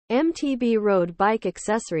MTB Road Bike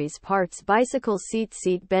Accessories Parts Bicycle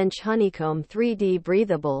Seat Bench Honeycomb 3D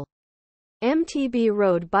Breathable. MTB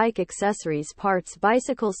Road Bike Accessories Parts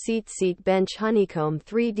Bicycle Seat Bench Honeycomb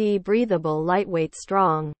 3D Breathable Lightweight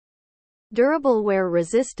Strong. Durable Wear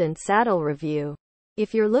Resistant Saddle Review.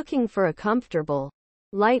 If you're looking for a comfortable,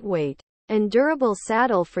 lightweight, and durable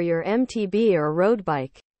saddle for your MTB or road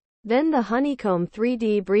bike, then the Honeycomb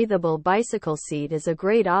 3D Breathable Bicycle Seat is a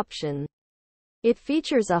great option. It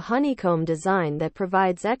features a honeycomb design that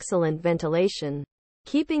provides excellent ventilation,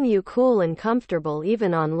 keeping you cool and comfortable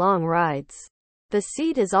even on long rides. The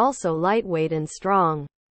seat is also lightweight and strong,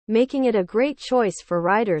 making it a great choice for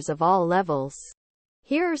riders of all levels.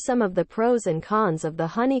 Here are some of the pros and cons of the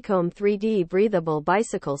Honeycomb 3D Breathable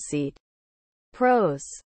Bicycle Seat. Pros.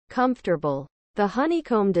 Comfortable. The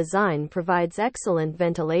honeycomb design provides excellent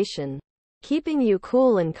ventilation, keeping you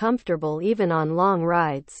cool and comfortable even on long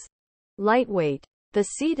rides. Lightweight. The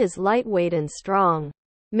seat is lightweight and strong,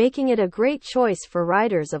 making it a great choice for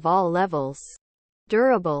riders of all levels.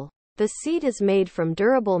 Durable. The seat is made from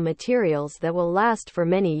durable materials that will last for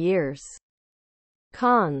many years.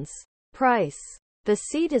 Cons. Price. The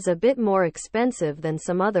seat is a bit more expensive than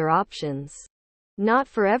some other options. Not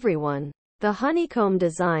for everyone. The honeycomb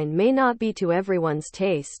design may not be to everyone's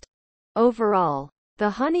taste. Overall, the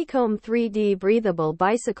Honeycomb 3D Breathable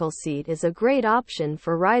Bicycle Seat is a great option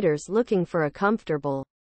for riders looking for a comfortable,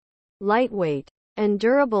 lightweight, and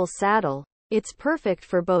durable saddle. It's perfect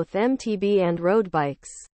for both MTB and road bikes,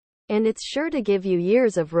 and it's sure to give you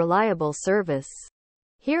years of reliable service.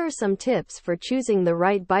 Here are some tips for choosing the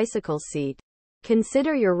right bicycle seat.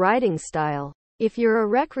 Consider your riding style. If you're a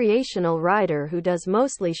recreational rider who does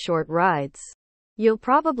mostly short rides, you'll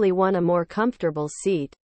probably want a more comfortable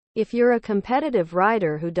seat. If you're a competitive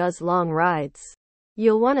rider who does long rides,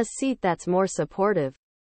 you'll want a seat that's more supportive.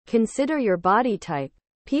 Consider your body type.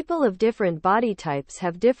 People of different body types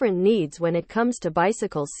have different needs when it comes to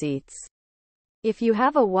bicycle seats. If you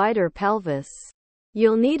have a wider pelvis,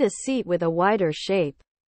 you'll need a seat with a wider shape.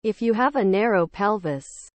 If you have a narrow pelvis,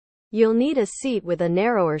 you'll need a seat with a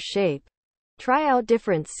narrower shape. Try out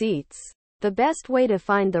different seats. The best way to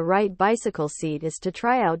find the right bicycle seat is to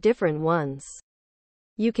try out different ones.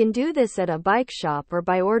 You can do this at a bike shop or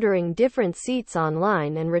by ordering different seats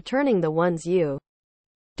online and returning the ones you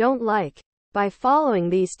don't like. By following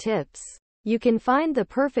these tips, you can find the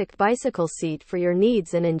perfect bicycle seat for your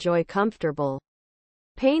needs and enjoy comfortable,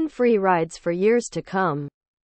 pain-free rides for years to come.